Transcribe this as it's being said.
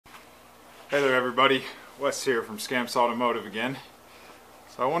Hey there everybody, Wes here from Scamps Automotive again.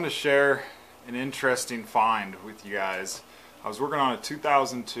 So I want to share an interesting find with you guys. I was working on a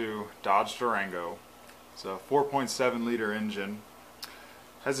 2002 Dodge Durango. It's a 4.7 liter engine.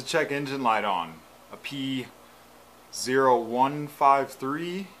 Has a check engine light on, a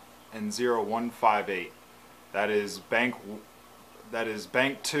P0153 and 0158. That is bank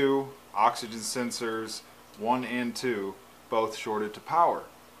 2 oxygen sensors 1 and 2 both shorted to power.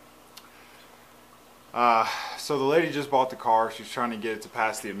 So the lady just bought the car. She's trying to get it to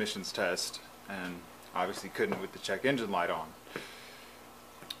pass the emissions test, and obviously couldn't with the check engine light on.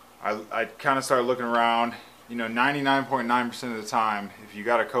 I kind of started looking around. You know, 99.9% of the time, if you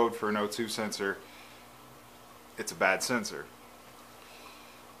got a code for an O2 sensor, it's a bad sensor.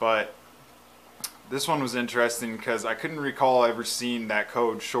 But this one was interesting because I couldn't recall ever seeing that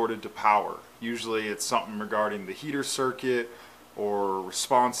code shorted to power. Usually it's something regarding the heater circuit or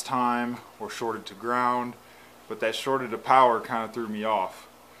response time or shorted to ground, but that shorted to power kind of threw me off.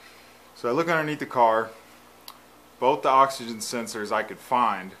 So I look underneath the car. Both the oxygen sensors I could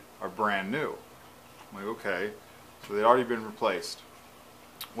find are brand new. I'm like, okay, so they'd already been replaced.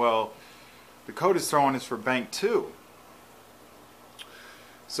 Well, the code it's throwing is for bank 2.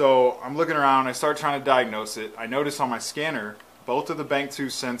 So I'm looking around, I start trying to diagnose it. I notice on my scanner both of the bank 2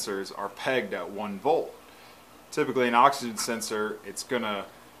 sensors are pegged at 1 volt. Typically an oxygen sensor, it's gonna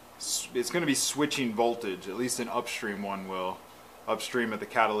be switching voltage, at least an upstream one will, upstream at the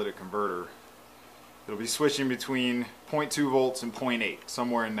catalytic converter. It'll be switching between 0.2 volts and 0.8,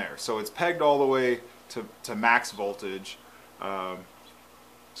 somewhere in there. So it's pegged all the way to max voltage. So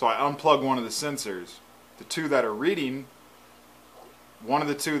I unplug one of the sensors. The two that are reading, one of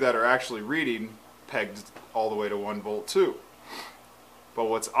the two that are actually reading, pegged all the way to 1 volt too. But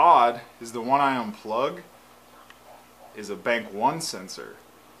what's odd is the one I unplug is a bank 1 sensor.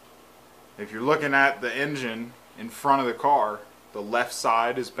 If you're looking at the engine in front of the car, the left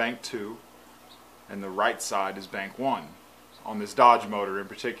side is bank 2 and the right side is bank 1. On this Dodge motor in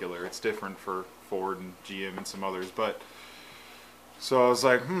particular, it's different for Ford and GM and some others, but so I was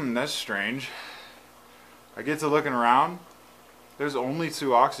like, that's strange. I get to looking around, there's only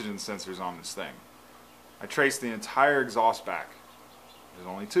 2 oxygen sensors on this thing. I traced the entire exhaust back. There's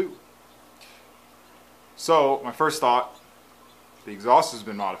only 2. So my first thought, the exhaust has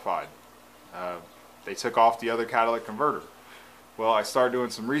been modified. They took off the other catalytic converter. Well, I started doing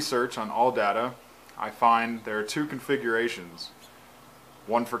some research on ALLDATA. I find there are 2 configurations.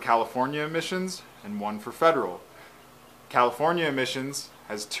 One for California emissions and one for federal. California emissions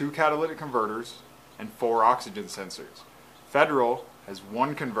has 2 catalytic converters and 4 oxygen sensors. Federal has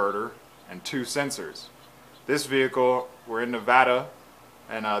 1 converter and 2 sensors. This vehicle, we're in Nevada,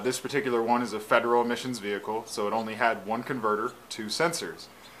 and this particular one is a federal emissions vehicle, so it only had 1 converter, 2 sensors.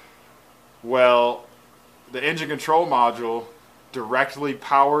 Well, the engine control module directly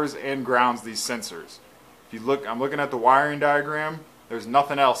powers and grounds these sensors. If you look, I'm looking at the wiring diagram, there's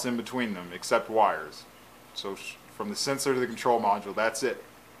nothing else in between them except wires. So from the sensor to the control module, that's it.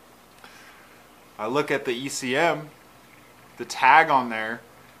 I look at the ECM, the tag on there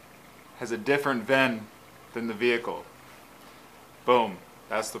has a different VIN than the vehicle. Boom.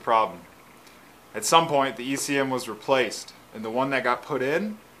 That's the problem. At some point the ECM was replaced, and the one that got put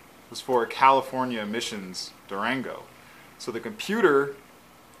in was for a California emissions Durango. So the computer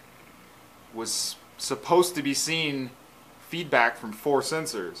was supposed to be seeing feedback from 4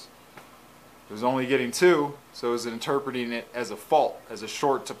 sensors. It was only getting 2, so it was interpreting it as a fault, as a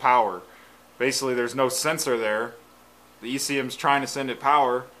short to power. Basically there's no sensor there. The ECM's trying to send it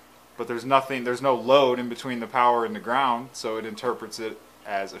power, but there's no load in between the power and the ground, so it interprets it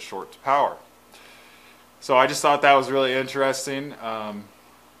as a short to power. So I just thought that was really interesting.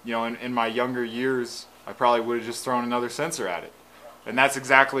 You know, in my younger years, I probably would have just thrown another sensor at it. And that's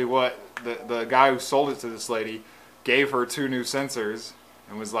exactly what the guy who sold it to this lady gave her 2 new sensors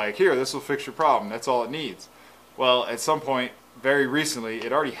and was like, here, this will fix your problem. That's all it needs. Well, at some point, very recently,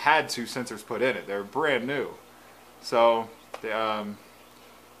 it already had 2 sensors put in it. They're brand new. So, you know,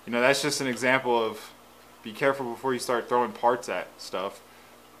 that's just an example of be careful before you start throwing parts at stuff.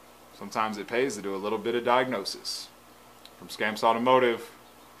 Sometimes it pays to do a little bit of diagnosis. From Scamps Automotive,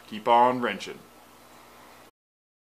 keep on wrenching.